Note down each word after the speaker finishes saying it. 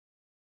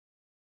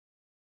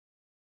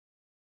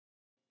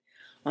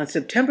On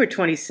September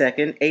 22,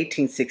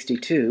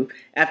 1862,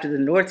 after the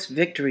North's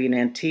victory in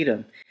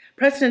Antietam,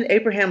 President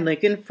Abraham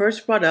Lincoln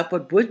first brought up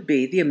what would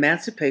be the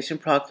Emancipation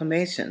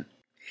Proclamation,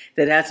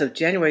 that as of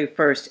January 1,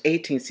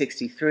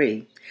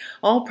 1863,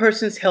 all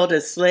persons held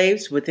as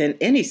slaves within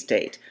any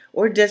state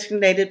or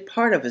designated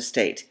part of a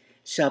state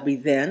shall be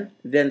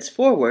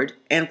thenceforward,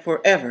 and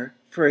forever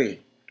free.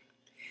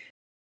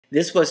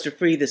 This was to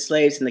free the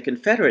slaves in the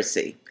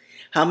Confederacy.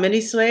 How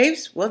many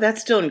slaves? Well, that's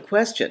still in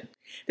question.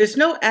 There's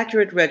no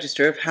accurate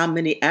register of how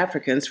many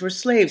Africans were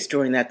slaves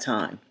during that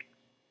time.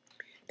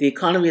 The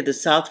economy of the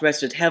South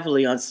rested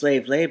heavily on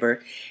slave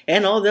labor,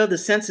 and although the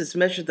census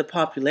measured the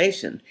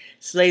population,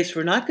 slaves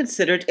were not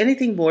considered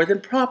anything more than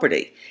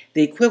property,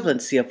 the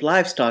equivalency of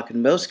livestock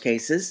in most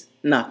cases,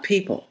 not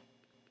people.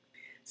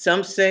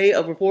 Some say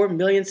over 4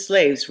 million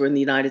slaves were in the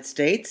United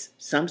States,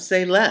 some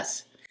say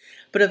less.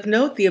 But of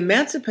note, the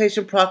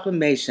Emancipation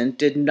Proclamation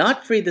did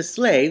not free the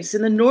slaves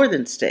in the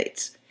northern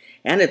states,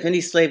 and if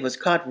any slave was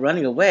caught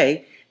running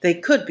away, they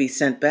could be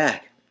sent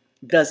back.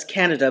 Thus,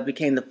 Canada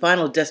became the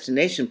final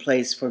destination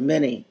place for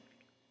many.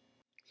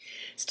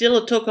 Still,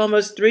 it took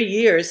almost 3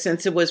 years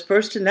since it was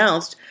first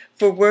announced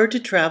for word to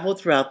travel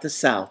throughout the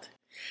South.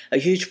 A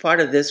huge part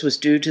of this was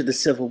due to the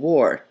Civil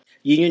War.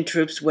 Union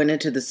troops went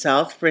into the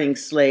South freeing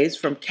slaves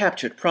from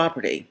captured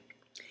property.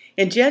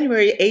 In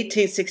January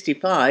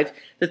 1865,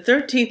 the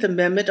 13th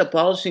Amendment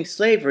abolishing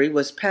slavery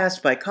was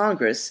passed by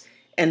Congress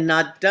and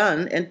not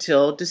done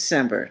until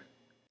December.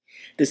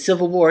 The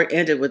Civil War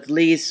ended with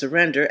Lee's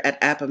surrender at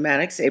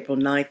Appomattox April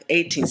 9,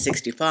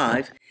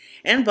 1865,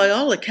 and by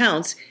all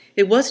accounts,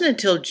 it wasn't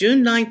until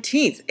June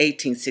 19,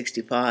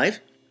 1865,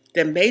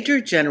 that Major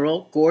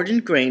General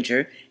Gordon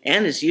Granger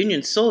and his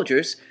Union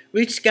soldiers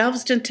reached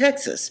Galveston,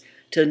 Texas,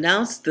 to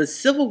announce the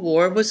Civil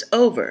War was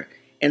over,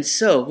 and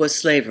so was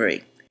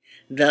slavery.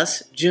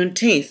 Thus,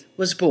 Juneteenth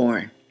was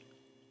born.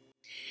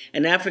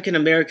 An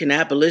African-American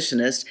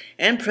abolitionist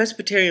and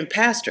Presbyterian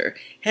pastor,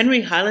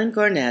 Henry Highland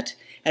Garnett,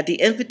 at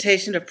the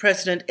invitation of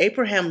President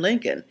Abraham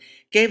Lincoln,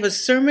 gave a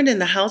sermon in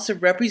the House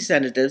of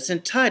Representatives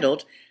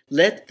entitled,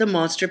 "Let the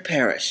Monster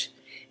Perish,"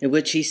 in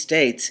which he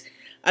states,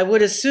 "I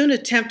would as soon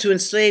attempt to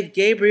enslave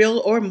Gabriel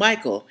or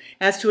Michael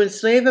as to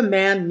enslave a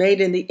man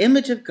made in the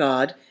image of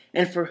God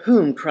and for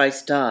whom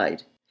Christ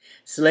died.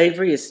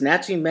 Slavery is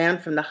snatching man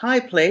from the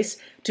high place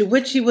to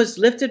which he was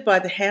lifted by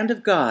the hand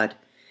of God,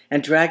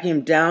 and dragging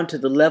him down to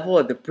the level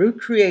of the brute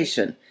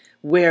creation,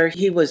 where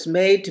he was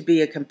made to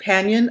be a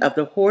companion of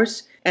the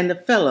horse and the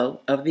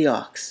fellow of the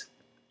ox."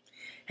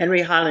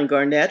 Henry Highland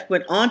Garnett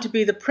went on to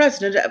be the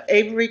president of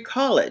Avery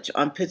College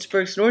on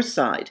Pittsburgh's North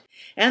Side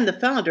and the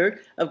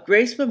founder of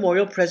Grace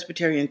Memorial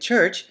Presbyterian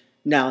Church,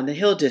 now in the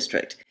Hill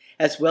District,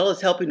 as well as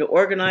helping to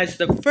organize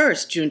the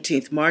first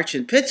Juneteenth March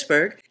in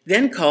Pittsburgh,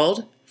 then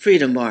called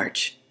Freedom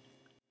March.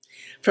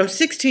 From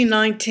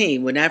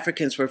 1619, when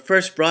Africans were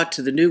first brought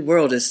to the New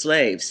World as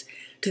slaves,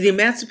 to the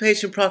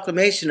Emancipation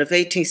Proclamation of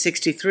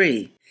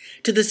 1863,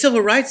 to the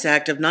Civil Rights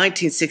Act of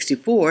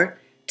 1964,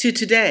 to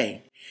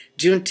today,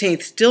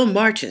 Juneteenth still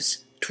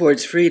marches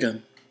towards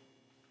freedom.